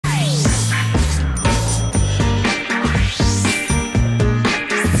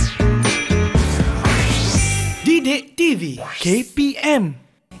TV KPM.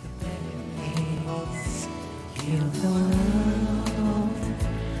 Heal the world,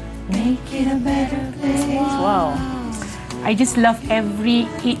 make it a better place. Wow. I just love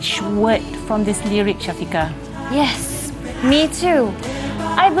each word from this lyric, Shafika. Yes, me too.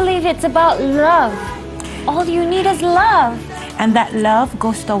 I believe it's about love. All you need is love. And that love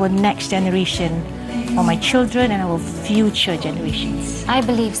goes to our next generation, for my children and our future generations. I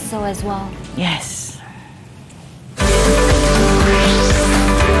believe so as well. Yes.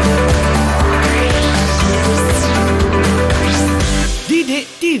 Didik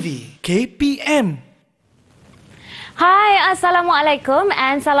TV KPM. Hi, Assalamualaikum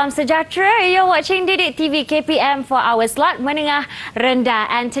and salam sejahtera. You're watching Didik TV KPM for our slot Menengah Rendah.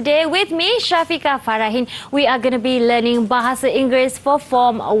 And today with me, Shafika Farahin, we are going to be learning Bahasa Inggeris for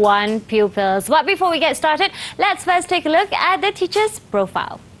Form 1 pupils. But before we get started, let's first take a look at the teacher's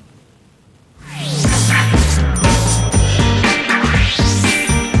profile.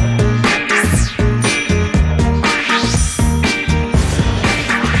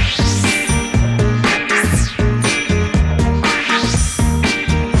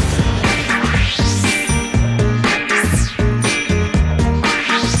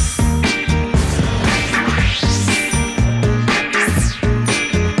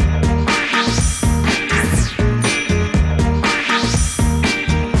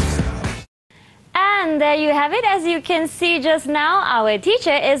 There you have it. As you can see just now, our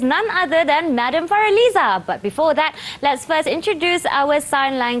teacher is none other than Madam Faraliza. But before that, let's first introduce our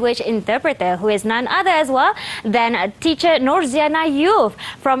sign language interpreter, who is none other as well than teacher Nurziana Yuf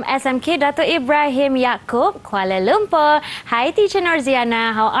from SMK Dato' Ibrahim Yaakob, Kuala Lumpur. Hi, teacher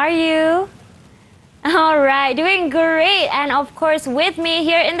Nurziana. How are you? All right, doing great. And of course, with me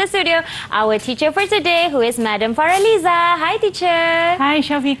here in the studio, our teacher for today, who is Madam Faraliza. Hi, teacher. Hi,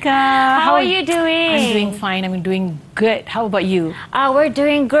 Shafika. How are you doing? I'm doing fine. I'm doing good. How about you? We're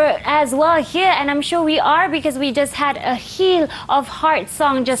doing good as well here, and I'm sure we are because we just had a Heal of Heart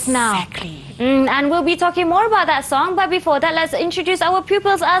song just now. Exactly. And we'll be talking more about that song, but before that, let's introduce our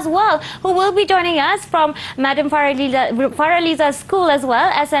pupils as well, who will be joining us from Madam Faraliza's school as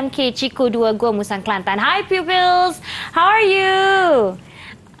well, SMK Ciku 2 Gua Musang Kelantan. Hi, pupils. How are you?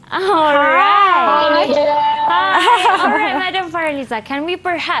 All right. Hi. All right, Madam Faraliza, can we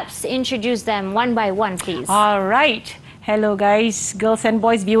perhaps introduce them one by one, please? All right. Hello, guys, girls and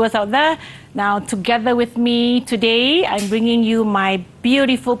boys, viewers out there. Now, together with me today, I'm bringing you my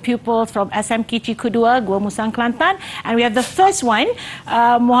beautiful pupils from SMK Ciku 2 Gua Musang Kelantan. And we have the first one,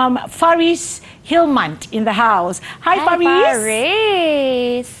 Muhammad Faris Hilmant in the house. Hi,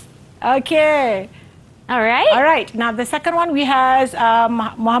 Faris. Okay. All right. All right. Now, the second one, we have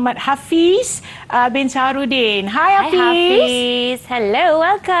Muhammad Hafiz bin Saharudin. Hi, Hafiz. Hi, Hafiz. Hello,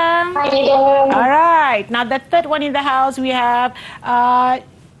 welcome. Hi. All right. Now, the third one in the house, we have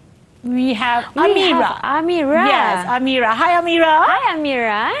Amira. Amira. Yes, Amira. Hi, Amira. Hi,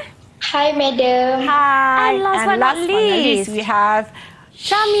 Amira. Hi, madam. Hi. And last but not least, we have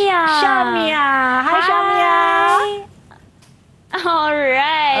Shamia. Hi, Shamia. All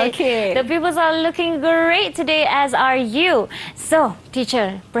right. Okay. The pupils are looking great today, as are you. So,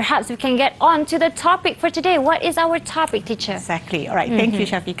 teacher, perhaps we can get on to the topic for today. What is our topic, teacher? Exactly. All right. Thank you,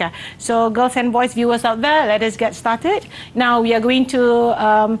 Shafika. So, girls and boys, viewers out there, let us get started. Now, we are going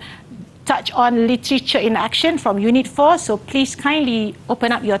to touch on literature in action from Unit 4. So, please kindly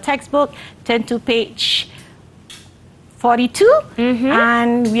open up your textbook, turn to page 42,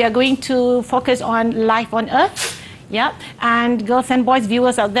 and we are going to focus on life on Earth. Yeah, and girls and boys,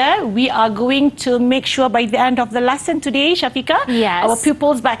 viewers out there, we are going to make sure by the end of the lesson today, Shafika, yes, our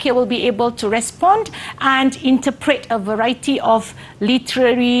pupils back here will be able to respond and interpret a variety of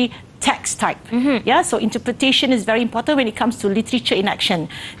literary text type. Yeah, so interpretation is very important when it comes to literature in action.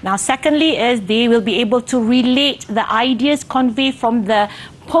 Now, secondly is they will be able to relate the ideas conveyed from the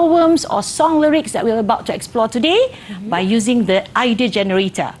poems or song lyrics that we're about to explore today by using the idea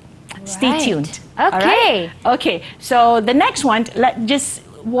generator. Stay tuned. Okay. Right? Okay. So the next one, let's just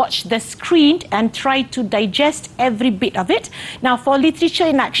watch the screen and try to digest every bit of it. Now, for literature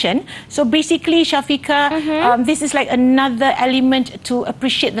in action, so basically, Shafika, this is like another element to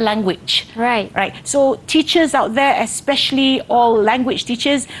appreciate the language. Right. Right. So teachers out there, especially all language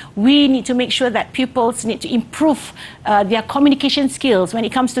teachers, we need to make sure that pupils need to improve their communication skills when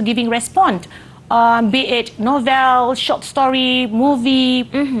it comes to giving response. Be it novel, short story, movie,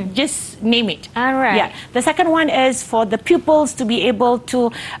 just name it. All right. Yeah. The second one is for the pupils to be able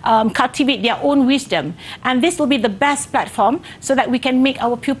to cultivate their own wisdom. And this will be the best platform so that we can make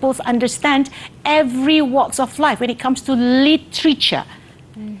our pupils understand every walks of life when it comes to literature.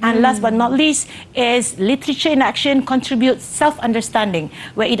 And last but not least is literature in action contributes self-understanding,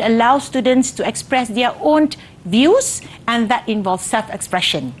 where it allows students to express their own views, and that involves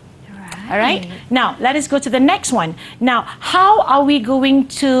self-expression. All right. Now, let us go to the next one. Now, how are we going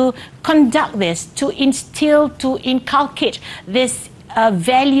to conduct this, to instill, to inculcate this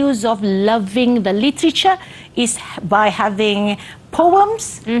values of loving the literature? Is by having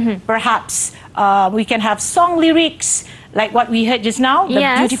poems, perhaps we can have song lyrics, like what we heard just now, the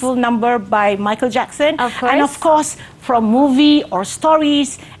beautiful number by Michael Jackson. Of course. And of course, from movie or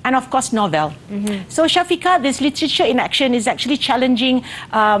stories, and of course, novel. So Shafiqa, this literature in action is actually challenging,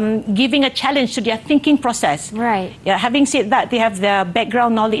 giving a challenge to their thinking process. Right. Yeah, having said that, they have the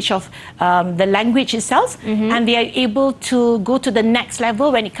background knowledge of the language itself, and they are able to go to the next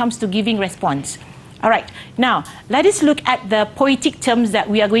level when it comes to giving response. All right, now let us look at the poetic terms that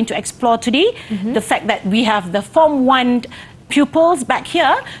we are going to explore today. The fact that we have the Form 1 pupils back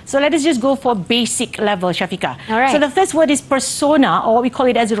here. So let us just go for basic level, Shafiqa. All right. So the first word is persona, or what we call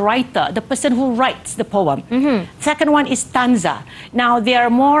it as a writer, the person who writes the poem. Second one is stanza. Now they are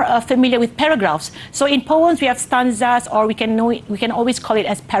more familiar with paragraphs. So in poems we have stanzas, or we can always call it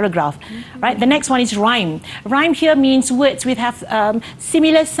as paragraph. Right. The next one is rhyme. Rhyme here means words which have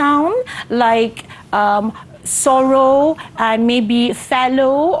similar sound, like sorrow and maybe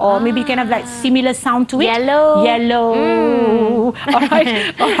fallow, or maybe you can have like similar sound to it. Yellow. All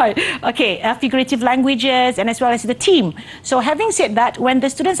right. Okay, figurative languages, and as well as the theme. So having said that, when the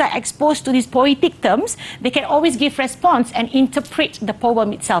students are exposed to these poetic terms, they can always give response and interpret the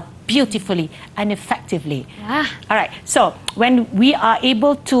poem itself beautifully and effectively. All right, so when we are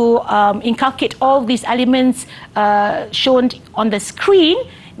able to inculcate all these elements shown on the screen,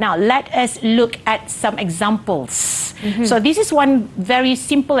 now let us look at some examples. So this is one very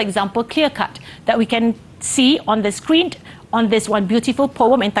simple example, clear cut, that we can see on the screen on this one beautiful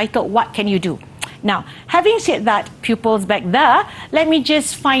poem entitled "What Can You Do?" Now, having said that, pupils back there, let me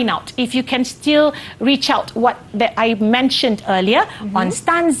just find out if you can still reach out what that I mentioned earlier on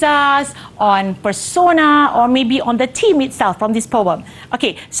stanzas, on persona, or maybe on the theme itself from this poem.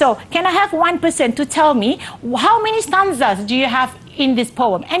 Okay, so can I have one person to tell me how many stanzas do you have in this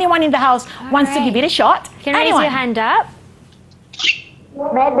poem? Anyone in the house wants to give it a shot? Can you raise your hand up?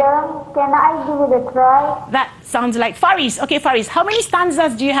 Madam, can I give it a try? That sounds like Faris. Okay, Faris, how many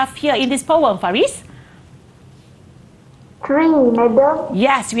stanzas do you have here in this poem, Faris? 3, madam.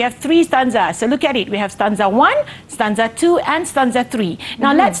 Yes, we have 3 stanzas. So look at it. We have stanza 1, stanza 2, and stanza 3.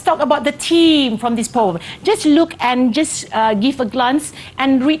 Now let's talk about the theme from this poem. Just look and just give a glance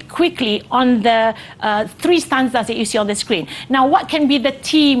and read quickly on the 3 stanzas that you see on the screen. Now, what can be the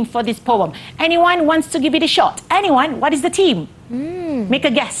theme for this poem? Anyone wants to give it a shot? Anyone? What is the theme? Make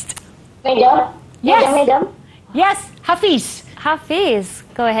a guess. Madam? Yes. Madam? Yes, Hafiz. Hafiz,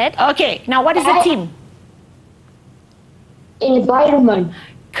 go ahead. Okay, now what is the theme? Environment.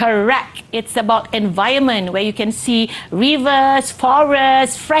 Correct. It's about environment, where you can see rivers,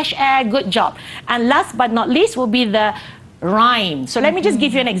 forests, fresh air. Good job. And last but not least will be the rhyme. So let me just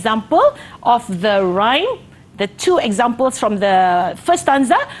give you an example of the rhyme. The 2 examples from the first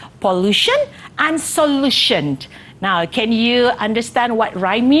stanza, pollution and solution. Now, can you understand what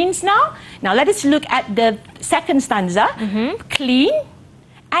rhyme means now? Now, let us look at the second stanza, clean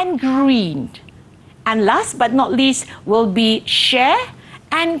and green. And last but not least will be share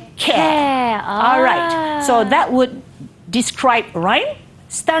and care. All right. So that would describe rhyme,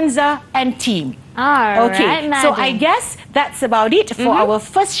 stanza, and theme. Okay, so I guess that's about it for our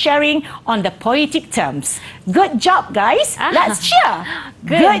first sharing on the poetic terms. Good job, guys. Let's cheer.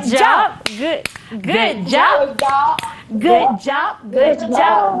 Good job. Good job. Good job. Good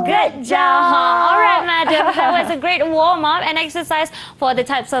job. Good job. All right, madam. That was a great warm-up and exercise for the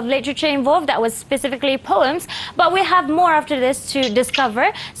types of literature involved. That was specifically poems. But we have more after this to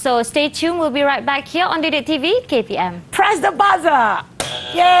discover. So stay tuned. We'll be right back here on Didik TV, KPM. Press the buzzer.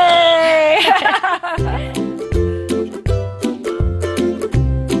 Yay!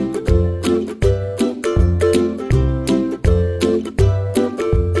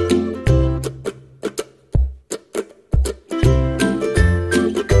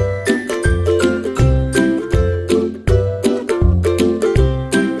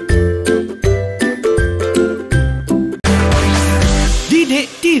 Didik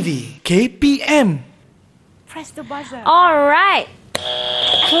TV KPM. Press the buzzer. All right.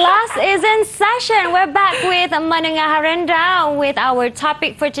 Class is in session. We're back with Menengah Rendah with our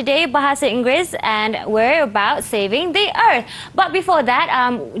topic for today, Bahasa Inggeris, and we're about saving the earth. But before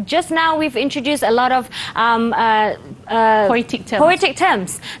that, just now we've introduced a lot of Poetic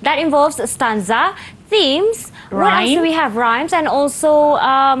terms. That involves stanza, themes. What else do we have? Rhymes and also,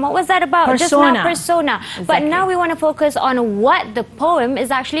 what was that about? Just now, persona. Exactly. But now we want to focus on what the poem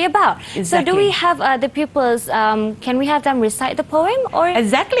is actually about. Exactly. So do we have the pupils, can we have them recite the poem? Or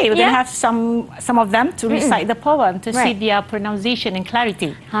Exactly. We're going to have some of them to recite the poem to see Right. their pronunciation and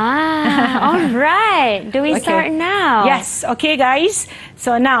clarity. all right. Do we start now? Yes. Okay, guys.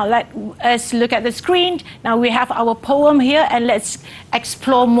 So now let us look at the screen. Now we have our poem here, and let's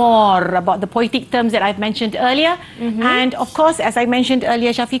explore more about the poetic terms that I've mentioned earlier. And of course, as I mentioned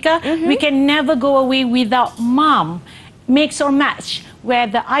earlier, Shafika, we can never go away without MOM, mix or match, where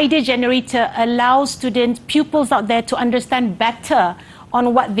the idea generator allows students, pupils out there to understand better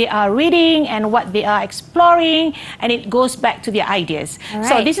on what they are reading and what they are exploring, and it goes back to their ideas. So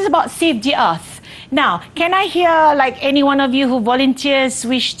Alright. this is about Save the Earth. Now, can I hear like any one of you who volunteers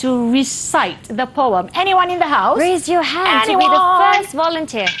wish to recite the poem? Anyone in the house? Raise your hand to be Anyone? the first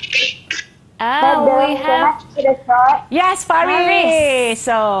volunteer. Madam, We can have... I give it a try? Yes, Faris. Faris.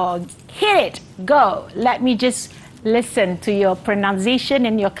 So hit it. Go. Let me just listen to your pronunciation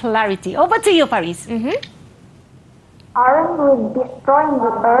and your clarity. Over to you, Faris. Aren't we destroying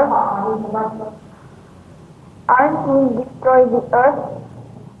the earth? Aren't we destroying the earth?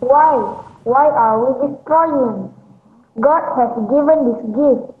 Why? Why are we destroying? God has given this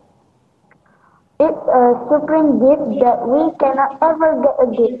gift. It's a supreme gift that we cannot ever get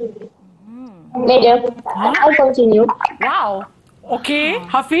again. Madam, I'll continue. Wow. Okay,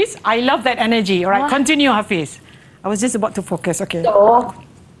 Hafiz, I love that energy. All right, continue, Hafiz. I was just about to focus. Okay.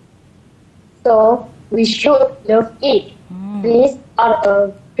 So we should love it. Trees are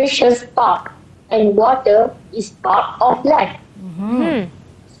a precious part, and water is part of life.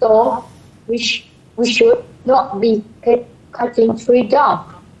 So we should not be cutting trees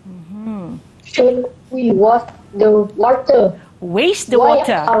down. Should we waste the water? Waste the Why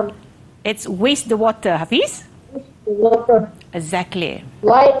water. are It's waste the water, Hafiz. the water? Exactly.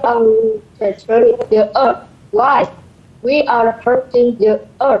 Why are we destroying the earth? Why? We are hurting the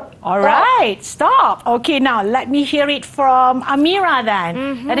earth. All right, stop. Okay, now let me hear it from Amira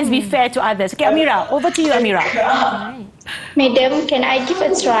then. Let us be fair to others. Okay, Amira, over to you, Amira. Madam, can I give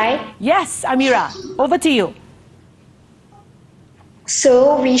a try? Yes, Amira, over to you.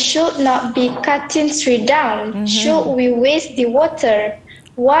 So we should not be cutting trees down. Should we waste the water?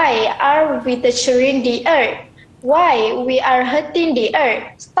 Why are we destroying the earth? Why we are hurting the earth?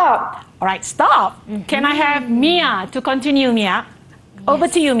 Stop. All right, stop. Can I have Mia to continue, Mia? Over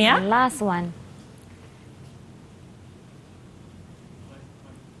to you, Mia. The last one.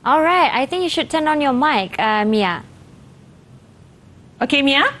 All right, I think you should turn on your mic, Mia. Okay,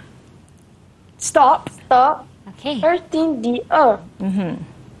 Mia. Stop. Stop Okay. hurting the earth.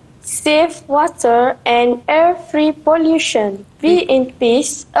 Save water and air free pollution. Be in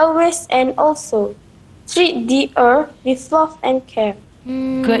peace always and also. Treat the earth with love and care.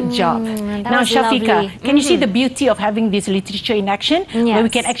 Good job. that Now, was Shafika, lovely. can you see the beauty of having this literature in action, where we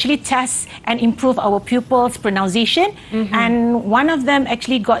Yes. can actually test and improve our pupils' pronunciation? And one of them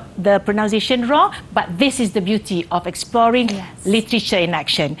actually got the pronunciation wrong, but this is the beauty of exploring literature in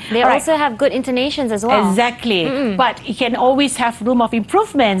action. They All right. also have good intonations as well. Exactly. But it can always have room of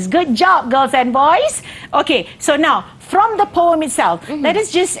improvements. Good job, girls and boys. Okay, so now from the poem itself, let us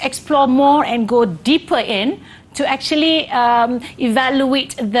just explore more and go deeper in to actually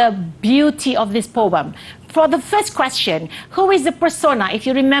evaluate the beauty of this poem. For the first question, who is the persona? If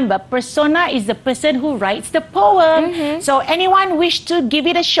you remember, persona is the person who writes the poem. So anyone wish to give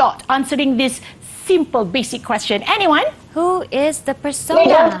it a shot answering this simple, basic question? Anyone? Who is the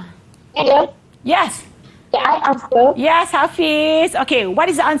persona? Madam, Yes. can I answer? Yes, Hafiz. Okay, what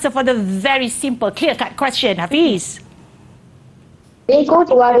is the answer for the very simple, clear-cut question, Hafiz?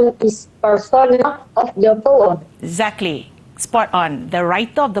 Tingkatan is persona of the poem. Exactly. Spot on. The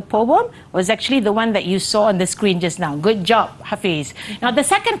writer of the poem was actually the one that you saw on the screen just now. Good job, Hafiz. Now, the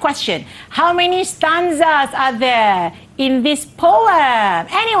second question. How many stanzas are there in this poem?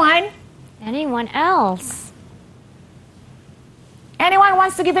 Anyone? Anyone else? Anyone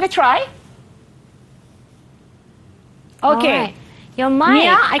wants to give it a try? Okay. All right. Your mic.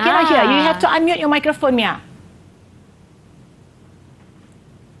 Mia, I cannot hear. You have to unmute your microphone, Mia.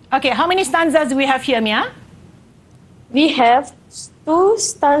 Okay, how many stanzas do we have here, Mia? We have 2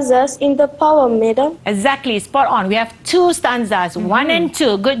 stanzas in the poem, madam. Exactly, spot on. We have 2 stanzas, 1 and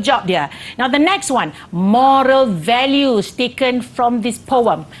 2. Good job, dear. Now the next one, moral values taken from this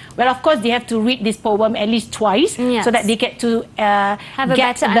poem. Well, of course, they have to read this poem at least twice Yes. so that they get to Have a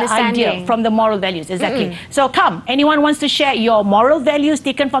get better the idea understanding. from the moral values. Exactly. So come, anyone wants to share your moral values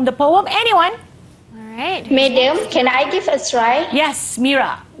taken from the poem? Anyone? All right. Madam, can I give a try? Yes,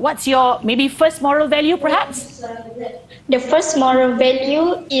 Mira. what's your maybe first moral value perhaps? The first moral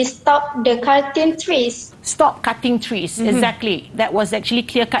value is stop the cutting trees. Stop cutting trees, exactly. That was actually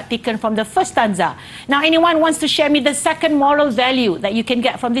clear-cut taken from the first stanza. Now, anyone wants to share me the second moral value that you can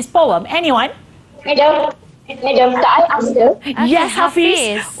get from this poem? Anyone? Madam, can I answer? Yes,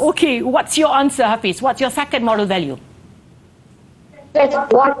 Hafiz. Hafiz. Okay, what's your answer, Hafiz? What's your second moral value? That's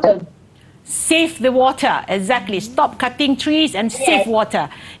water. Save the water, exactly. Stop cutting trees and save water.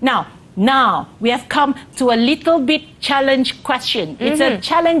 Now, we have come to a little bit challenge question. It's a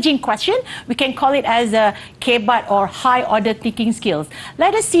challenging question. We can call it as a kebat or high order thinking skills.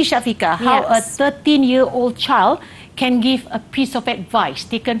 Let us see, Shafiqah, how a 13-year-old child can give a piece of advice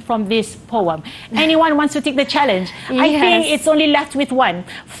taken from this poem. Anyone wants to take the challenge? I think it's only left with one.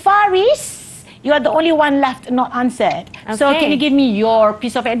 Faris, you are the only one left not answered. Okay. So can you give me your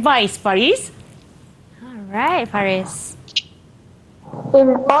piece of advice, Faris? All right, Faris. In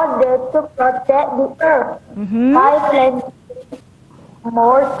order to protect the earth, by planting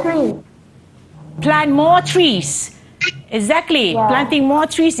more trees. Plant more trees. Exactly. Planting more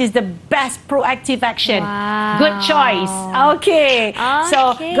trees is the best proactive action. Wow. Good choice. Okay.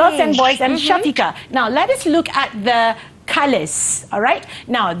 So, girls and boys and Shafiqah. Now, let us look at the colors. All right.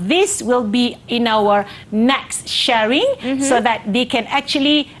 Now, this will be in our next sharing so that they can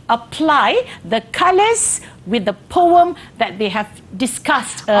actually apply the colors with the poem that they have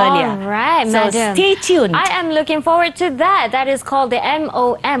discussed earlier. All right, so madam. stay tuned. I am looking forward to that. That is called the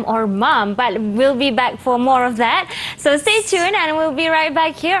MOM or mom, but we'll be back for more of that. So stay tuned and we'll be right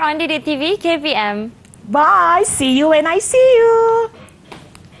back here on Didik TV KPM. Bye. See you when I see you.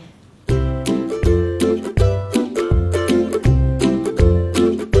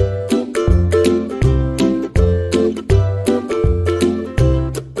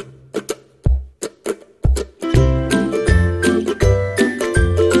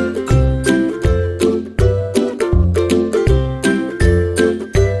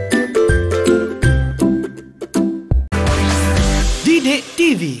 Didik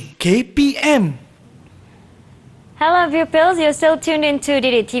TV KPM. Hello pupils, you're still tuned into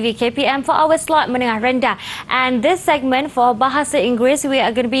Didik TV KPM for our slot Menengah Rendah. And this segment for Bahasa Inggeris, we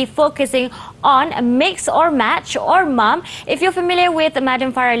are going to be focusing on mix or match or mum. If you're familiar with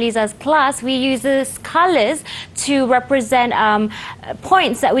Madam Faraliza's class, we use these colours to represent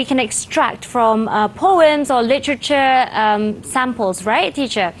points that we can extract from poems or literature samples, right,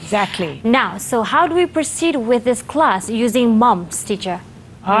 teacher? Exactly. Now, so how do we proceed with this class using mums, teacher?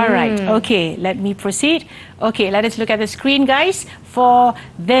 All right. Okay, let me proceed. Okay, let us look at the screen, guys. For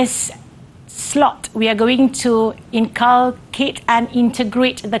this slot, we are going to inculcate and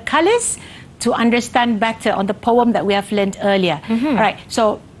integrate the colors to understand better on the poem that we have learned earlier. All right,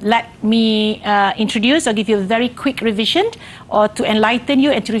 so let me introduce or give you a very quick revision or to enlighten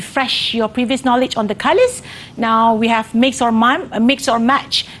you and to refresh your previous knowledge on the colors. Now we have mix or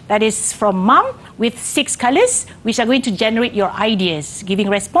match, that is from mum, with 6 colors, which are going to generate your ideas, giving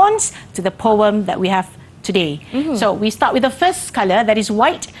response to the poem that we have today. So we start with the first color, that is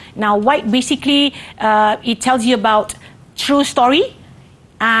white. Now white basically, it tells you about true story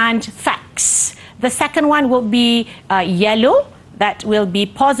and facts. The second one will be yellow. That will be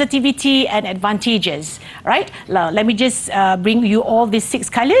positivity and advantages, right? Now, let me just bring you all these 6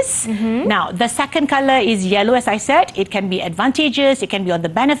 colors. Now, the second color is yellow, as I said. It can be advantages, it can be on the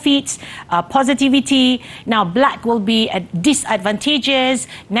benefits, positivity. Now, black will be disadvantages,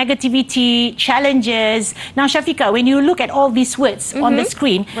 negativity, challenges. Now, Shafiqah, when you look at all these words on the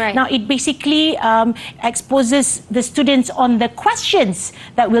screen, now it basically exposes the students on the questions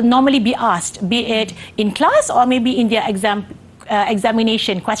that will normally be asked, be it in class or maybe in their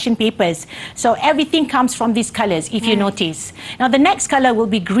examination question papers. So everything comes from these colors, if you notice. Now the next color will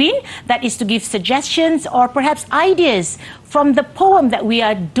be green. That is to give suggestions or perhaps ideas from the poem that we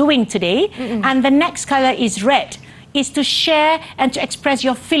are doing today. And the next color is red, is to share and to express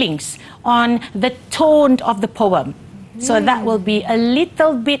your feelings on the tone of the poem. So that will be a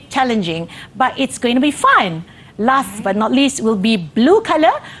little bit challenging, but it's going to be fun. Last but not least will be blue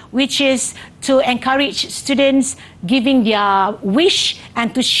color, which is to encourage students giving their wish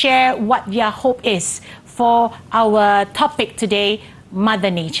and to share what their hope is for our topic today, Mother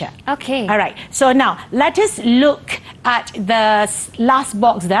Nature. Okay. All right. So now let us look at the last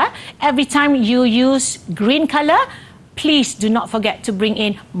box there. Every time you use green color, please do not forget to bring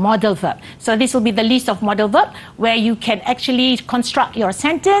in modal verb. So this will be the list of modal verb where you can actually construct your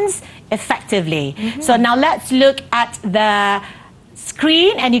sentence effectively. So now let's look at the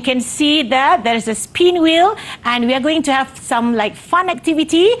screen, and you can see that there is a spin wheel, and we are going to have some like fun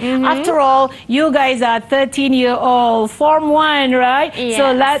activity. After all, you guys are 13-year-old Form 1, right? Yes.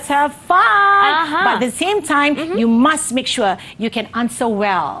 So let's have fun. But at the same time, you must make sure you can answer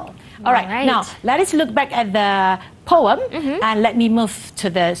well. All right. Now let us look back at the poem, and let me move to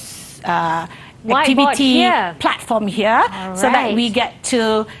this activity platform here, so that we get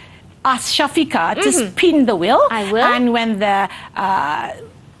to ask Shafika to spin the wheel. I will. And when the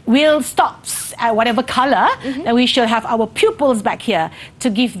wheel stops at whatever color, then we shall have our pupils back here to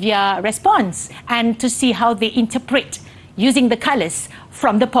give their response and to see how they interpret using the colors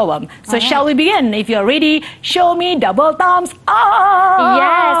from the poem. So shall we begin? If you're ready, show me double thumbs up.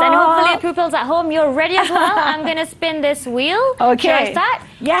 Yes, and hopefully pupils at home, you're ready as well. I'm going to spin this wheel. Okay. Shall I start?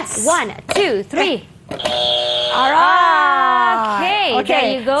 Yes. 1, 2, 3. All right. Okay,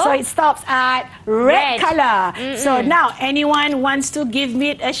 there you go. So it stops at red color. So now, anyone wants to give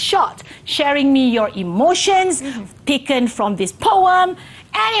me a shot, sharing me your emotions taken from this poem?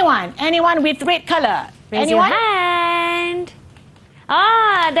 Anyone with red color? Raise your hand.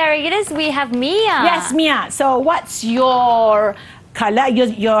 Ah, there it is. We have Mia. Yes, Mia. So what's your color?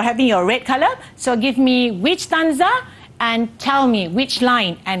 You're having your red color. So give me which stanza and tell me which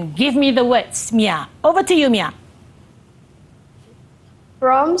line and give me the words, Mia. Over to you, Mia.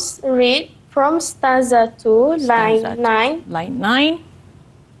 From stanza 2, line 9. Line 9.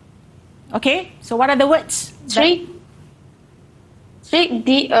 Okay, so what are the words? Treat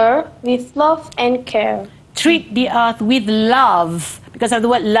the earth with love and care. Treat the earth with love, because of the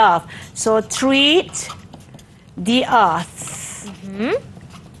word love. So treat the earth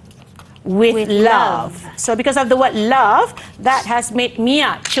with love. So because of the word love, that has made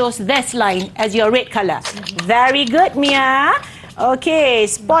Mia chose this line as your red color. Very good, Mia. Okay,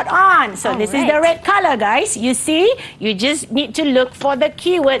 spot on. So this is the red color, guys. You see, you just need to look for the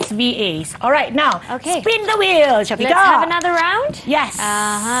keywords VAs. All right, now spin the wheel, Shafika. Let's have another round. Yes.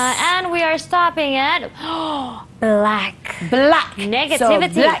 And we are stopping at black. Black. Negativity. So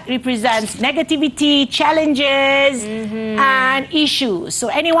black represents negativity, challenges, and issues. So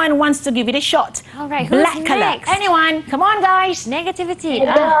anyone wants to give it a shot? All right, who's black color. next? Anyone? Come on, guys. Negativity.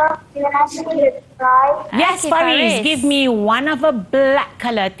 Yes, Faris. Give me one of a black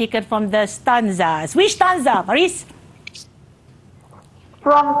color taken from the stanzas. Which stanza, Faris?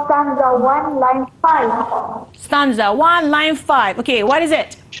 From stanza 1, line 5. Stanza 1, line 5. Okay, what is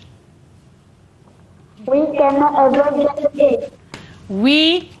it? We cannot ever get again.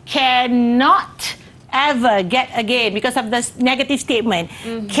 We cannot ever get again, because of this negative statement.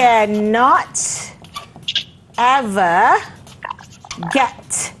 Cannot ever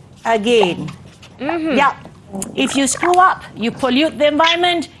get again. Yeah. If you screw up, you pollute the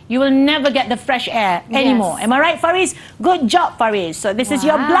environment, you will never get the fresh air anymore. Am I right, Faris? Good job, Faris. So this is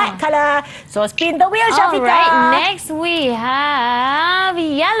your black color. So spin the wheel, Shafika. All right, next we have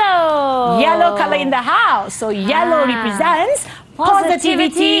yellow. Yellow color in the house. So yellow represents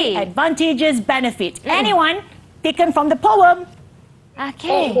positivity, advantages, benefit. Anyone taken from the poem?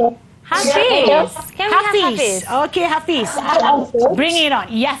 Okay. Hafiz. Can we have Hafiz? Okay, Hafiz. Bring it on.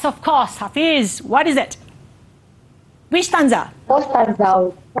 Yes, of course, Hafiz. What is it? Which stanza? For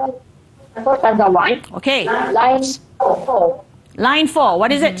stanza 1. Okay. Line 4. Line 4.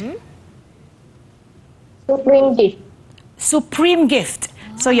 What is it? Supreme gift. Supreme gift.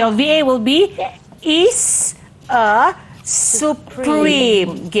 So your VA will be is a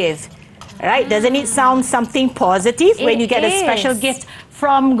supreme gift. Right? Doesn't it sound something positive when you get a special gift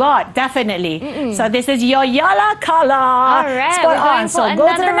from God? Definitely. So this is your yellow color. All right, spot we're going on. for So go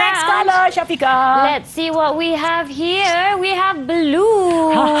to the another next round. color, Shafika. Let's see what we have here. We have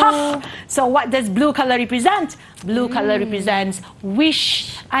blue. So what does blue color represent? Blue color represents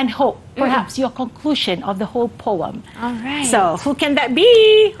wish and hope. Perhaps your conclusion of the whole poem. All right. So who can that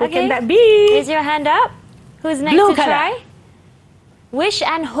be? Who can that be? Raise your hand up. Who's next Blue to color. try? Wish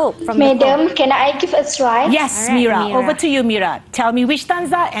and hope from the poem. Madam, can I give a try? Yes, All right, Mira. Mira. Over to you, Mira. Tell me which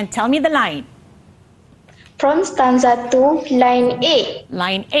stanza and tell me the line. From stanza 2, line 8.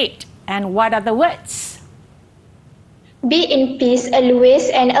 Line 8. And what are the words? Be in peace always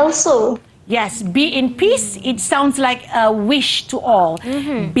and also. Yes, be in peace. It sounds like a wish to all.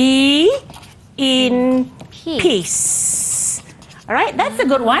 Be in peace. All right, that's a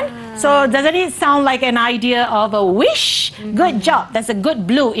good one. So doesn't it sound like an idea of a wish? Good job. That's a good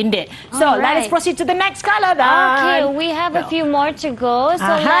blue indeed. So All let us right. proceed to the next color then. Okay, we have a few more to go. So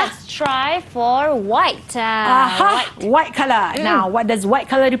let's try for white. White color. Now, what does white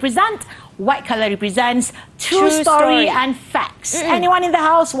color represent? white color represents true True story story. and facts. Anyone in the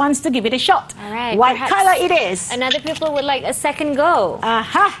house wants to give it a shot? All right, White perhaps color it is. Another people would like a second go.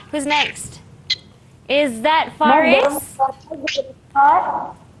 Aha. Who's next? Is that Faris?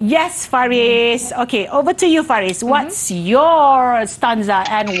 Yes, Faris. Okay, over to you, Faris. What's your stanza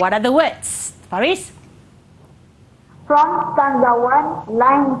and what are the words? Faris? From stanza 1,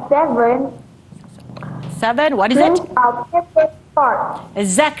 line 7, 7, what is it? trees are precious part.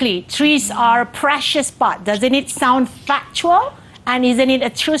 Exactly. Trees are a precious part. Doesn't it sound factual? And isn't it a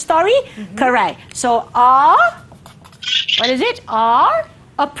true story? Correct. So are, what is it? Are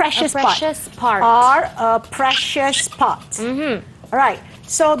a precious, precious part. Are a precious part. All right.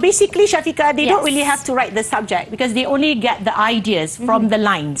 So basically, Shafiqa, they don't Yes. really have to write the subject because they only get the ideas from the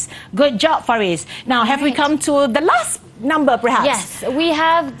lines. Good job, Faris. Now, have we come to the last number, perhaps? Yes, we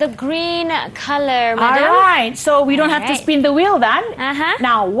have the green color, All madam. right, so we don't have to Alright. spin the wheel then. Uh-huh.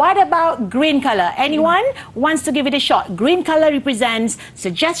 Now, what about green color? Anyone wants to give it a shot? Green color represents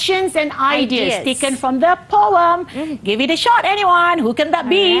suggestions and ideas Ideas. taken from the poem. Give it a shot, anyone. Who can that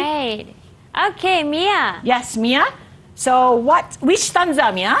be? Right. Okay, Mia. Yes, Mia. So, which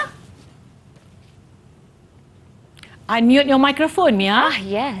stanza, Mia? Unmute your microphone, Mia. Ah,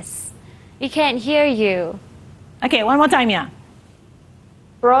 yes. We can't hear you. Okay, one more time, Mia.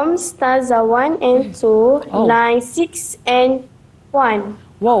 From stanza 1 and 2, Oh. line 6 and 1.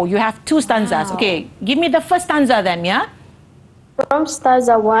 Whoa, you have two stanzas. Wow. Okay, give me the first stanza then, Mia. From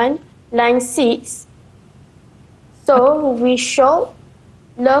stanza 1, line 6. So we shall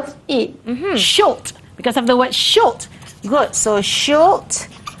love it. Should, because of the word should. Good. So should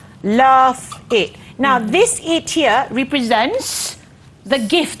love it. Now this it here represents the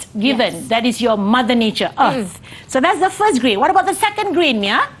gift given. That is your mother nature, earth. So that's the first green. What about the second green,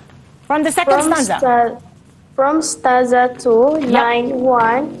 Mia? From the second stanza. From stanza 2, line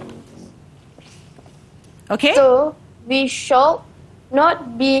 1. Okay. So we shall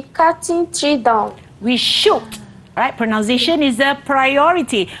not be cutting tree down. We should. Right. Pronunciation is a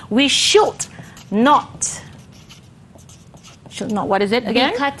priority. We should not. Should not. What is it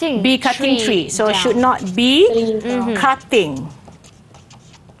again? cutting Be cutting tree tree. So down. should not be cutting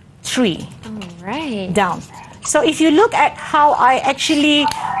tree Right. down. So if you look at how I actually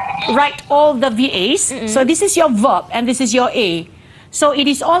write all the VAs, so this is your verb and this is your A. So it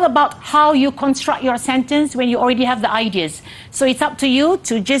is all about how you construct your sentence when you already have the ideas. So it's up to you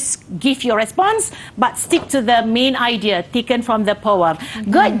to just give your response, but stick to the main idea taken from the poem.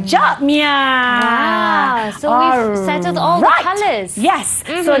 Good job, Mia! Wow, so we've settled all the Right. colours. Yes,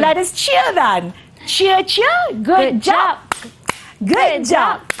 so let us cheer then. Cheer, cheer. Good job. Good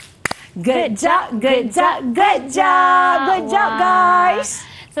job. Good job, good job, good job. Good job, guys.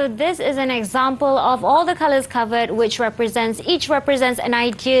 So this is an example of all the colours covered, which each represents an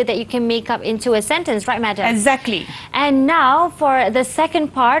idea that you can make up into a sentence, right, madam? Exactly. And now for the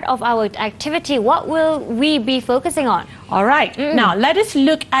second part of our activity, what will we be focusing on? All right. Now, let us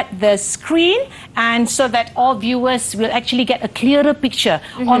look at the screen and so that all viewers will actually get a clearer picture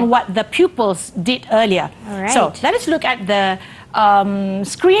on what the pupils did earlier. All right. So, let us look at the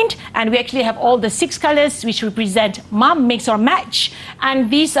screen, and we actually have all the 6 colors which represent mom, mix or match, and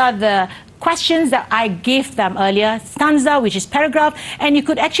these are the questions that I gave them earlier. Stanza, which is paragraph, and you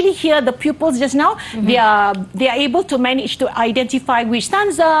could actually hear the pupils just now. They are able to manage to identify which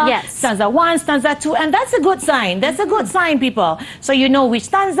stanza, Yes. stanza 1, stanza 2, and that's a good sign. That's a good sign, people. So you know which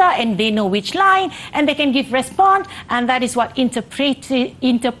stanza and they know which line, and they can give response, and that is what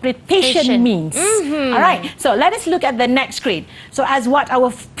interpretation means. All right. So let us look at the next screen. So as what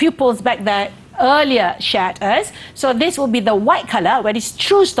our pupils back there earlier shared us. So this will be the white color where it's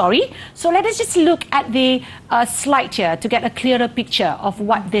true story. So let us just look at the slide here to get a clearer picture of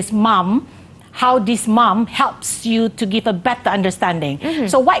what this mom, how this mom helps you to give a better understanding.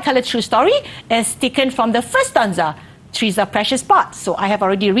 So white color true story is taken from the first stanza. Trees are precious parts. So I have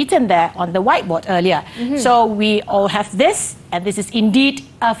already written there on the whiteboard earlier. So we all have this, and this is indeed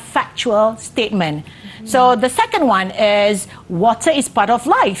a factual statement. So the second one is water is part of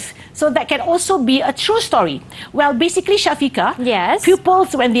life. So that can also be a true story. Well, basically, Shafiqa, Yes.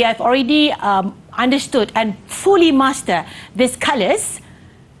 pupils, when they have already understood and fully master these colors,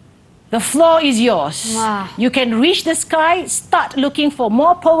 the floor is yours. Wow. You can reach the sky, start looking for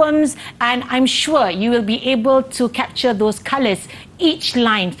more poems, and I'm sure you will be able to capture those colors, each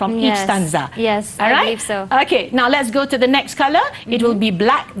line from each Yes. stanza. Yes, All I right? believe so. Okay, now let's go to the next color. It will be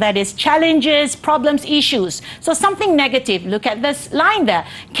black, that is challenges, problems, issues. So something negative, look at this line there.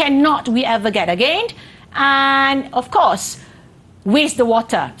 Cannot we ever get again? And of course, waste the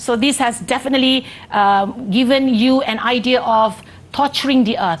water. So this has definitely given you an idea of torturing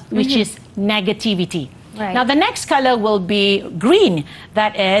the earth, which is negativity. Right. Now the next color will be green,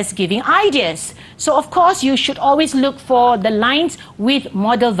 that is giving ideas. So of course you should always look for the lines with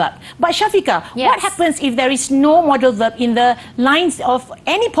modal verb. But Shafiqa, Yes. what happens if there is no modal verb in the lines of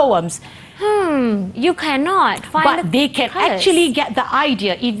any poems? You cannot find But they can colours. actually get the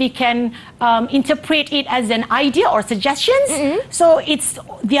idea if they can interpret it as an idea or suggestions. So it's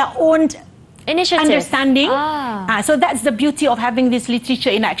their own Initiative. understanding. Ah. So that's the beauty of having this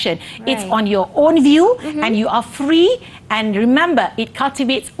literature in action. It's Right. on your own view and you are free. And remember, it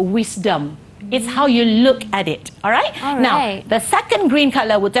cultivates wisdom. It's how you look at it. All right? All Now, right. the second green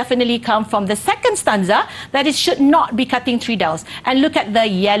color will definitely come from the second stanza, that is should not be cutting three downs. And look at the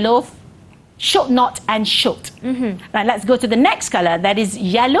yellow, should not and should. Right, let's go to the next color, that is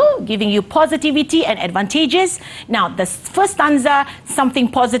yellow, giving you positivity and advantages. Now, the first stanza, something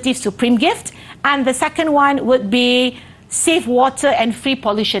positive, supreme gift. And the second one would be safe water and free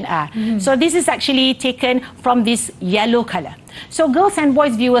pollution air. So this is actually taken from this yellow color. So girls and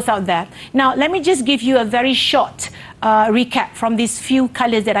boys viewers out there, now let me just give you a very short recap from these few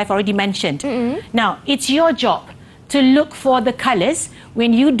colors that I've already mentioned. Now, it's your job to look for the colors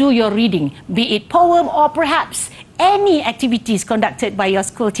when you do your reading, be it poem or perhaps any activities conducted by your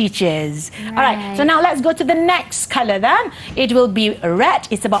school teachers. All right, so now let's go to the next color then. It will be red.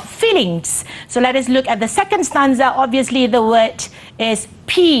 It's about feelings. So let us look at the second stanza. Obviously, the word is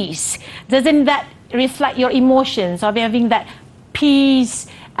peace. Doesn't that reflect your emotions of having that peace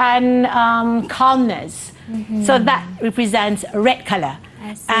and calmness? So that represents red color.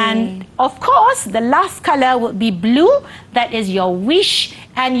 I see. And of course, the last color would be blue. That is your wish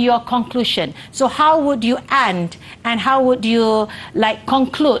and your conclusion. So how would you end and how would you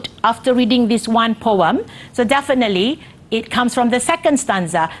conclude after reading this one poem? So definitely, it comes from the second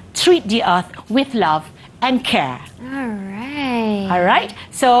stanza, treat the earth with love and care. All right. All right.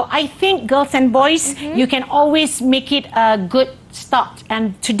 So I think girls and boys, you can always make it a good start.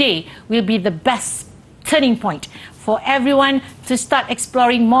 And today will be the best turning point for everyone to start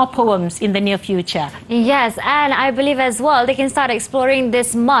exploring more poems in the near future. Yes, and I believe as well they can start exploring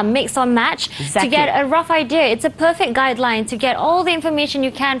this mix or match Exactly. to get a rough idea. It's a perfect guideline to get all the information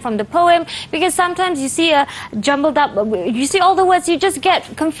you can from the poem, because sometimes you see a jumbled up, you see all the words, you just get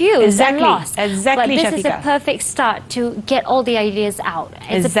confused Exactly. and lost. Exactly, But this is a Shafiqa. perfect start to get all the ideas out.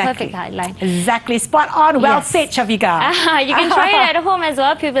 It's a perfect guideline. Exactly. Spot on. Well Yes. said, Shafiqa. You can try it at home as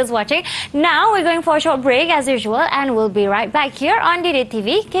well, pupils watching. Now we're going for a short break as usual, and we'll be right back here on DD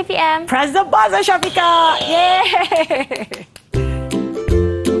TV, KPM. Press the buzzer, Shafiqa. Yay!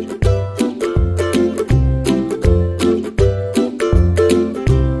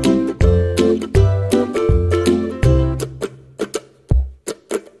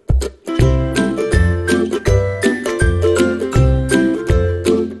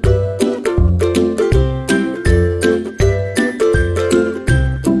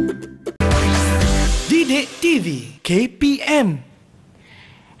 Didik TV KPM.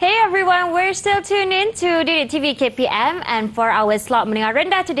 Hey everyone, we're still tuned in to DD TV KPM, and for our slot Menengah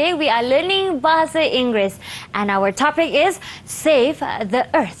Rendah today, we are learning Bahasa Inggeris, and our topic is Save the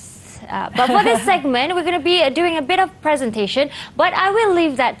Earth. But for this segment, we're going to be doing a bit of presentation, but I will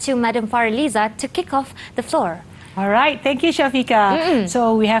leave that to Madam Faraliza to kick off the floor. All right, thank you, Shafiqa.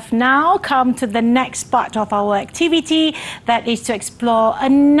 So we have now come to the next part of our activity, that is to explore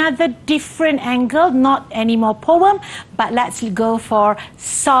another different angle, not any more poem, but let's go for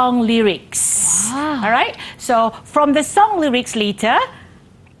song lyrics. Wow. All right, so from the song lyrics later,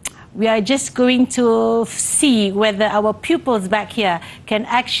 we are just going to see whether our pupils back here can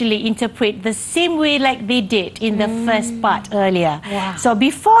actually interpret the same way like they did in the first part earlier. Wow. So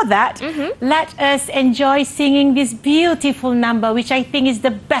before that, let us enjoy singing this beautiful number, which I think is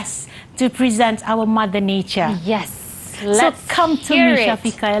the best to present our Mother Nature. Yes, So let's come to hear me, it.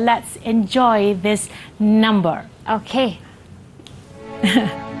 Shafiqa. Let's enjoy this number. Okay.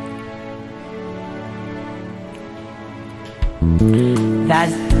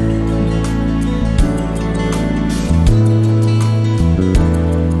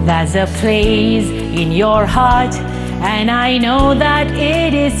 There's a place in your heart, and I know that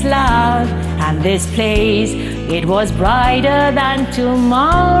it is love. And this place, it was brighter than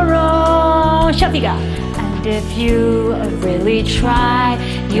tomorrow. Shafiqa. And if you really try,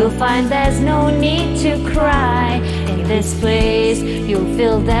 you'll find there's no need to cry. In this place, you'll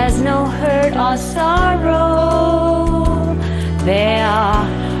feel there's no hurt or sorrow. There are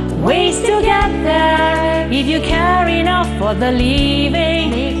ways to get there if you care enough for the living.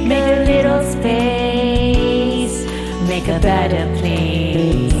 Make a little space, Make a better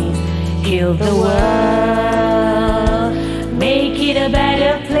place. Heal the world. Make it a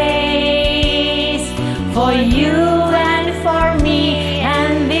better place.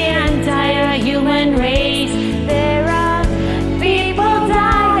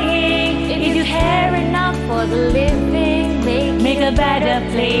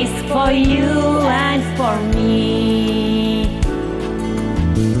 better place for you and for me.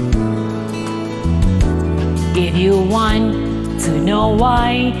 If you want to know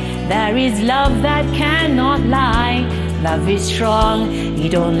why, there is love that cannot lie. Love is strong,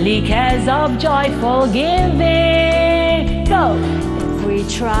 it only cares of joyful giving. Go! If we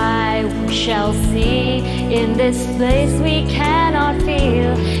try, we shall see. In this place we cannot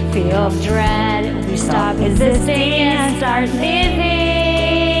feel fear of dread. We stop existing and start living.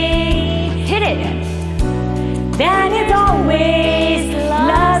 Hit it! Then it's always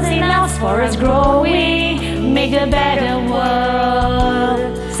love's enough for us growing. Make a better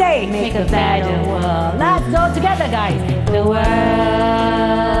world. Say, make a better world. Let's go together, guys. The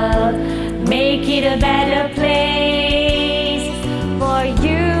world, make it a better place For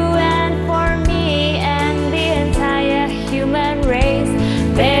you and for me and the entire human race.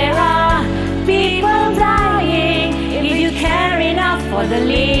 There are people dying. If you care enough for the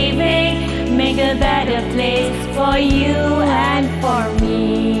living, make a better place for you and for me.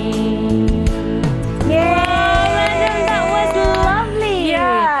 Madam, that was lovely.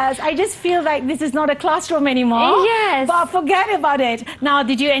 Yes, I just feel like this is not a classroom anymore. Yes. But forget about it. Now,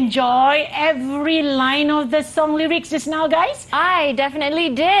 did you enjoy every line of the song lyrics just now, guys? I definitely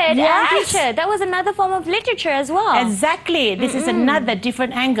did. Yes. And teacher, that was another form of literature as well. Exactly. This is another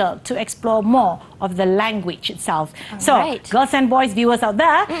different angle to explore more of the language itself. So, right. girls and boys, viewers out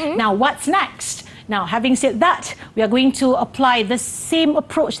there, now what's next? Now, having said that, we are going to apply the same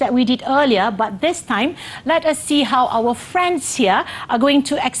approach that we did earlier, but this time, let us see how our friends here are going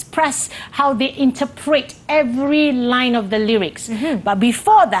to express how they interpret every line of the lyrics. But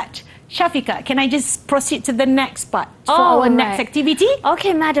before that, Shafiqah, can I just proceed to the next part for our next activity?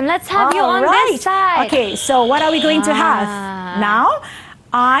 Okay, madam, let's have you on Alright. this side. Okay, so what are we going to have? Now,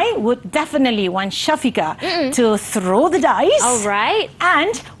 I would definitely want Shafiqah to throw the dice. All right.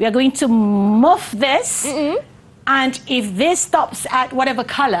 And we are going to move this. And if this stops at whatever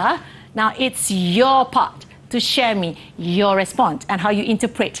color, now it's your part to share me your response and how you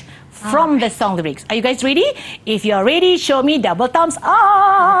interpret from the song lyrics. Are you guys ready? If you're ready, show me double thumbs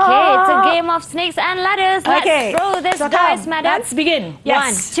up. Okay, it's a game of snakes and ladders. Let's throw this so dice, come, madam. let's begin.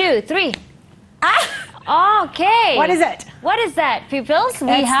 Yes. 1, 2, 3. Ah! Okay. What is it? What is that, pupils? We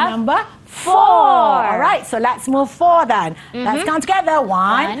It's have number 4. 4. All right, so let's move 4 then. Let's count together.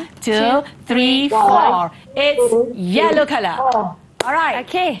 1, 2, 3, 4. It's yellow color. All right.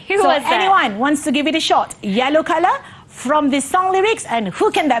 Okay, who so was that? anyone wants to give it a shot? Yellow color from the song lyrics, and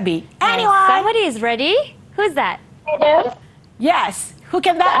who can that be? Anyone? Somebody is ready. Who's that? Madam, Yes. Who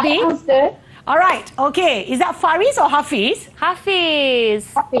can that be? answer. All right. Okay. Is that Faris or Hafiz?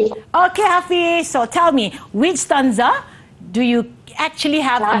 Hafiz. Happy. Okay, Hafiz. So tell me, which stanza do you actually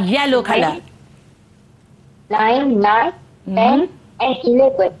have a yellow color? 9, 9, 10, and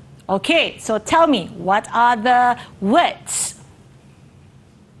 11. Okay. So tell me, what are the words?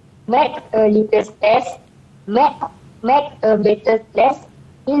 Make a little space. Make a better place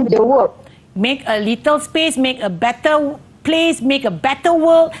in the world. Make a little space, make a better place, make a better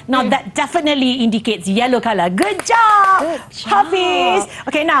world. Now that definitely indicates yellow color. Good job, Good job. Hafiz.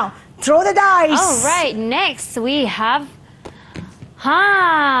 Okay, now throw the dice. All right, next we have...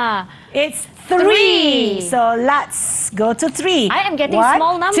 It's 3. So let's go to 3. I am getting 1,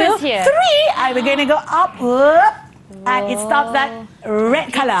 small numbers 2, here. 3. And we're going to go up. Whoop, and it stops at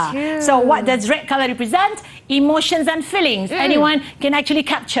red color. So what does red color represent? Emotions and feelings. Anyone can actually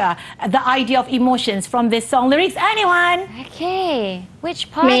capture the idea of emotions from this song lyrics? Anyone? Okay, which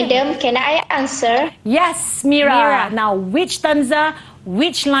part? Madam, can I answer? Yes, Mira. Mira. Now, which stanza,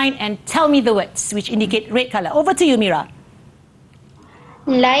 which line, and tell me the words which indicate red color. Over to you, Mira.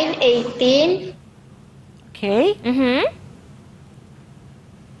 Line 18. Okay.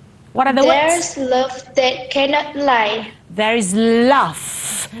 What are the words? There's love that cannot lie. There is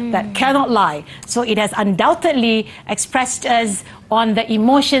love that cannot lie. So it has undoubtedly expressed us on the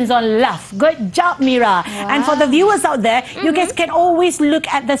emotions on love. Good job, Mira. And for the viewers out there, you guys can always look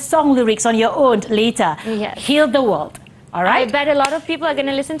at the song lyrics on your own later. Yes. Heal the world. All I right? bet a lot of people are going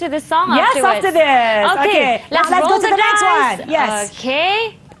to listen to this song Yes, afterwards. after this. Okay, Now let's roll go to the next dice. one. Yes.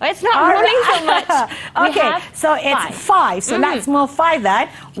 Okay. Oh, it's not All rolling right. so much. We Okay, have so it's 5. So let's move 5 then.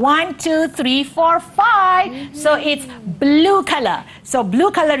 1, 2, 3, 4, 5. So it's blue color. So blue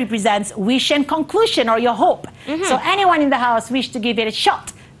color represents wish and conclusion or your hope. So anyone in the house wish to give it a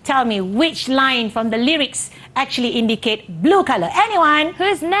shot. Tell me which line from the lyrics actually indicate blue color. Anyone?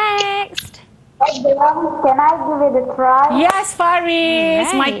 Who's next? Madam, can I give it a try? Yes,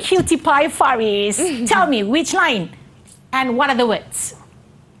 Faris. My Right. cutie pie Faris. Tell me which line and what are the words?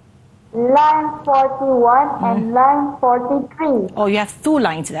 line 41 and line 43. Oh, you have 2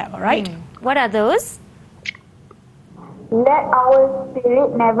 lines there, all right? What are those? Let our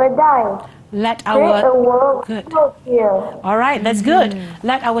spirit never die. Let Create a our... world Good. full of fear. All right, that's good.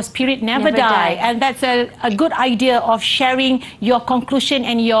 Let our spirit never, Never die. die. And that's a good idea of sharing your conclusion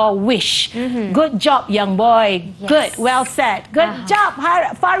and your wish. Good job, young boy. Yes. Good, well said. Good job,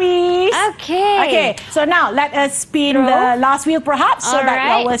 Faris. Okay. Okay, so now let us spin Throw. the last wheel perhaps so All that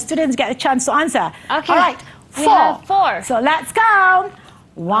right. our students get a chance to answer. Okay. All right, We 4. have 4. So let's count.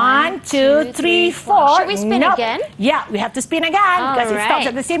 1, 2, 3, 4. Should we spin again? Yeah, we have to spin again because it stops Alright.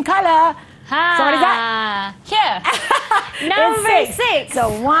 at the same color. So what is that? Here. Number It's 6.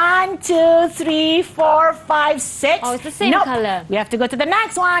 So 1, 2, 3, 4, 5, 6. Oh, it's the same Nope. color. We have to go to the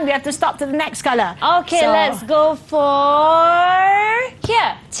next one. We have to stop to the next color. Okay, So, let's go for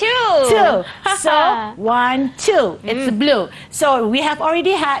here. 2. 2. So 1, 2. It's blue. So we have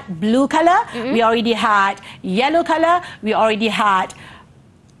already had blue color. We already had yellow color. We already had.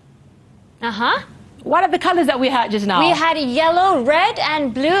 What are the colors that we had just now? We had yellow, red,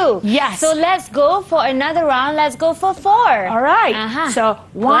 and blue. Yes. So let's go for another round. Let's go for 4. All right. So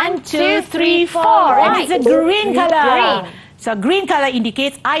 1, 2, 3, 4. And it's a green color. Green. So green color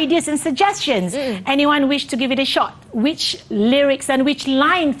indicates ideas and suggestions. Anyone wish to give it a shot? Which lyrics and which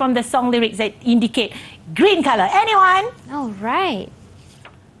line from the song lyrics that indicate green color? Anyone? All right.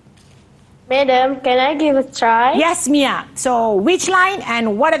 Madam, can I give a try? Yes, Mia. So which line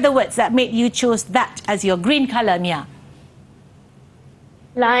and what are the words that made you choose that as your green color, Mia?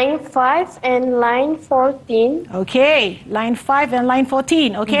 Line 5 and line 14. Okay. Line 5 and line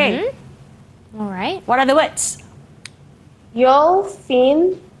 14. Okay. All right. What are the words? You'll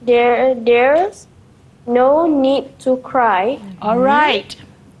find there's no need to cry. All right.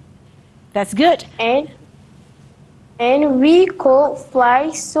 That's good. And we could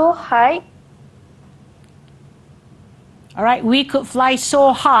fly so high. All right, we could fly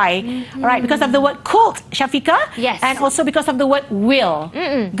so high. All right, because of the word could, Shafika. Yes. And also because of the word will.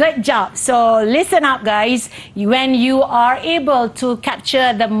 Good job. So listen up, guys. When you are able to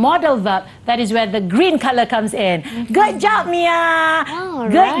capture the modal verb, that is where the green color comes in. Good job, Mia. All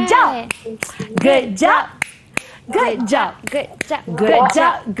Good right. job. Good job. Good job. Good job. Good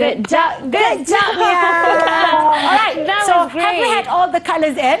job, good job, good job, yeah. All right, That so was have we great. had all the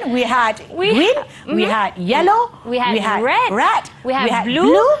colors in? We had green, we had yellow, We had red, we had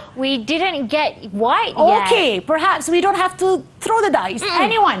blue. We didn't get white yet. Okay, perhaps we don't have to throw the dice.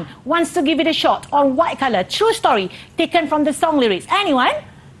 Anyone wants to give it a shot on white color? True story taken from the song lyrics. Anyone?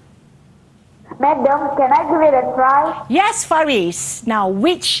 Madam, can I give it a try? Yes, Faris. Now,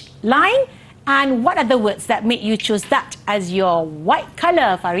 which line and what are the words that made you choose that as your white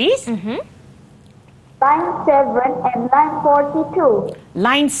color, Faris? Line 7 and line 42.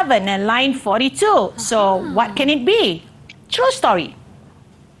 Line 7 and line 42. So, what can it be? True story.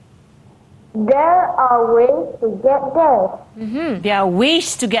 There are ways to get there. There are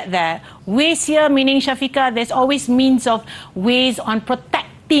ways to get there. Ways here meaning, Shafika, there's always means of ways on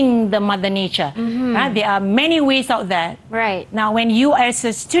protecting the mother nature. There are many ways out there. Right. Now, when you as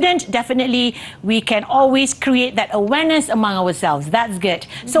a student, definitely we can always create that awareness among ourselves. That's good.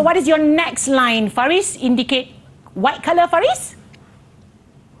 So what is your next line, Faris? Indicate white color, Faris?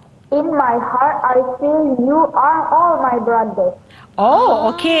 In my heart, I feel you are all my brothers.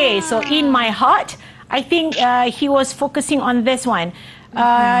 Oh, okay. So in my heart, I think he was focusing on this one.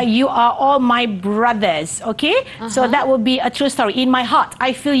 You are all my brothers, okay? So that would be a true story. In my heart,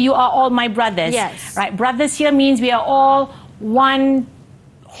 I feel you are all my brothers. Yes. Right, brothers here means we are all one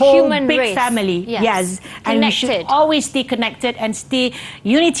whole Human big race. family. Yes. And we should Connected. always stay connected and stay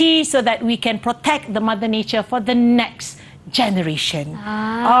unity so that we can protect the mother nature for the next generation.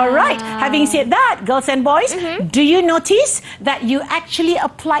 All right. Having said that, girls and boys, do you notice that you actually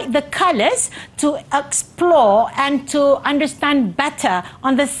applied the colors to explore and to understand better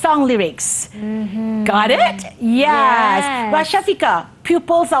on the song lyrics? Got it? Yes. Well, Shafika,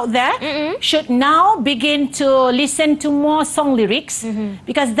 pupils out there should now begin to listen to more song lyrics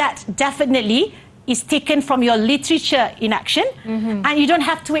because that definitely is taken from your literature in action, and you don't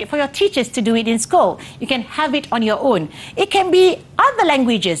have to wait for your teachers to do it in school. You can have it on your own. It can be other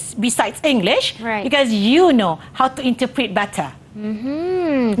languages besides English, Right. because you know how to interpret better.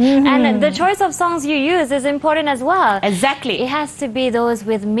 And the choice of songs you use is important as well. Exactly. It has to be those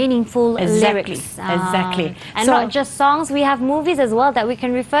with meaningful Exactly. lyrics. Exactly. And So- not just songs, we have movies as well that we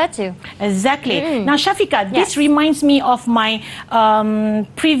can refer to. Exactly. Now, Shafika, this Yes. reminds me of my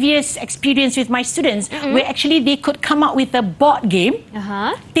previous experience with my students, where actually they could come up with a board game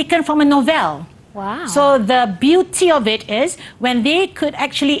taken from a novel. Wow. So the beauty of it is when they could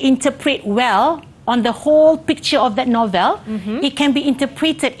actually interpret well on the whole picture of that novel, it can be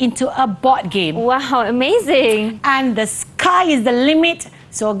interpreted into a board game. Wow, amazing. And the sky is the limit.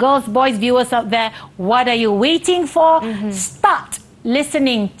 So girls, boys, viewers out there, what are you waiting for? Start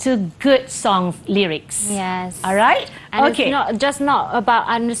listening to good song lyrics. Yes. All right? And okay. it's not just about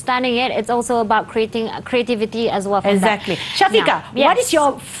understanding it, it's also about creating creativity as well. From Exactly. that. Shafika, Now, what is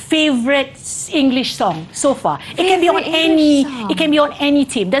your favorite English song so far? It can be on Favorite it can be on any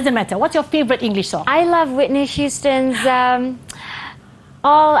team. Doesn't matter. What's your favorite English song? I love Whitney Houston's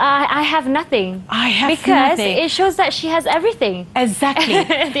I Have Nothing. I Have because Nothing. it shows that she has everything. Exactly.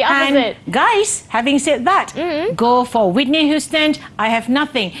 The opposite. And guys, having said that, go for Whitney Houston, I Have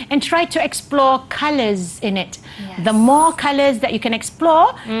Nothing, and try to explore colors in it. Yes. The more colors that you can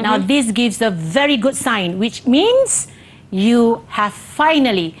explore, now this gives a very good sign, which means you have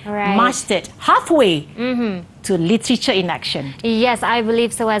finally mastered halfway to literature in action. Yes, I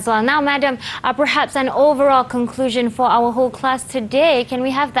believe so as well. Now, madam, perhaps an overall conclusion for our whole class today. Can we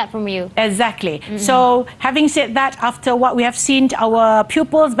have that from you? Exactly. So, having said that, after what we have seen, our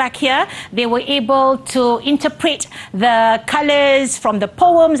pupils back here, they were able to interpret the colors from the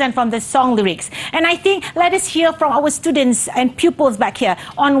poems and from the song lyrics. And I think let us hear from our students and pupils back here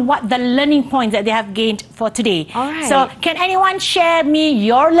on what the learning points that they have gained for today. All right. So, can anyone share me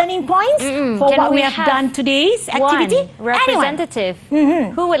your learning points for Can what we we have have done today's activity? One representative.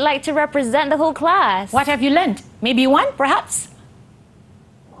 Who would like to represent the whole class? What have you learned? Maybe one, perhaps?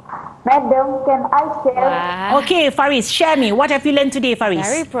 Madam, can I share? Wow. Okay, Faris, share me. What have you learned today, Faris?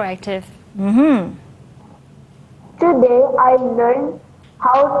 Very proactive. Today I learned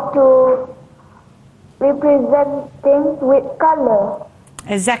how to represent things with color.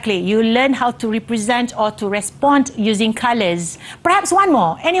 Exactly. You learn how to represent or to respond using colors. Perhaps one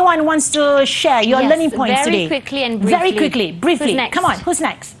more. Anyone wants to share your Yes, learning points very today? quickly and Very briefly. briefly. Who's next? Come on, who's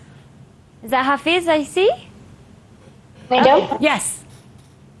next? Is that Hafiz, I see? Madam, Yes.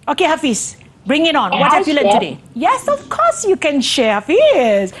 Okay, Hafiz, bring it on. Can What I have you learned share? today? Yes, of course you can share,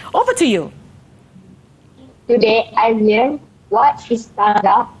 Hafiz. Over to you. today I learned what is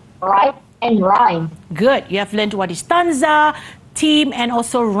stanza, right, and rhyme. Good. You have learned what is stanza, theme, and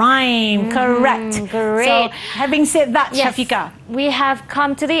also rhyme. Correct. great. So, having said that, Yes, Shafika, we have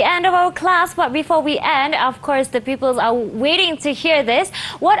come to the end of our class, but before we end, of course, the pupils are waiting to hear this.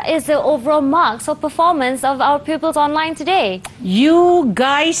 What is the overall marks or performance of our pupils online today? you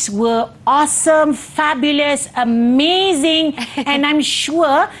guys were awesome, fabulous, amazing, and I'm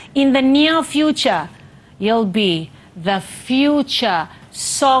sure in the near future, you'll be the future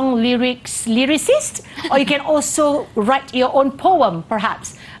song lyricist, or you can also write your own poem,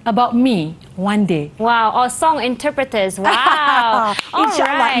 perhaps, about me one day. Wow, or song interpreters. Wow. All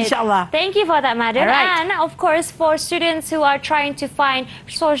Inshallah, right. inshallah. Thank you for that, madam. All right. And of course, for students who are trying to find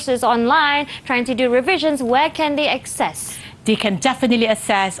sources online, trying to do revisions, where can they access? They can definitely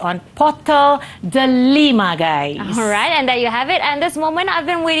access on Portal Delima, guys. All right, and there you have it. And this moment I've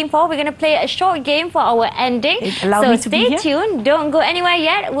been waiting for. We're going to play a short game for our ending. Allow So me to be stay here. tuned. Don't go anywhere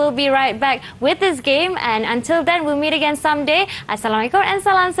yet. We'll be right back with this game. And until then, we'll meet again someday. Assalamualaikum and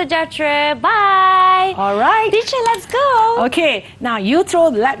salam sejahtera. Bye. All right. Teacher, let's go. Okay, now you throw,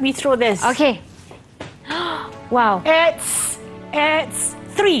 let me throw this. Okay. Wow. It's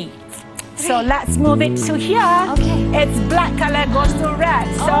 3. So let's move it to here. Okay. It's black color goes to red.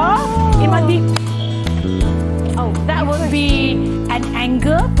 So it must be. Oh, that would be an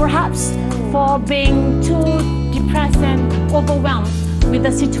anger, perhaps, for being too depressed and overwhelmed with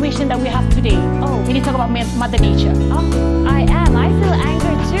the situation that we have today. Oh. We need to talk about Mother Nature. Oh, I am. I feel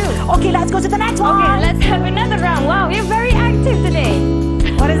anger too. Okay, let's go to the next one. Okay, let's have another round. Wow, you're very active today.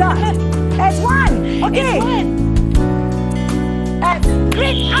 What is that? It's 1. Okay. It's one. That's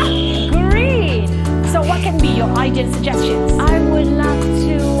green. Green. So what can be your ideas and suggestions? I would love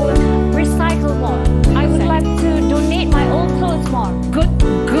to recycle more. I would like to donate my old clothes more.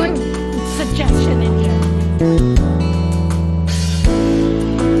 Good suggestion in here.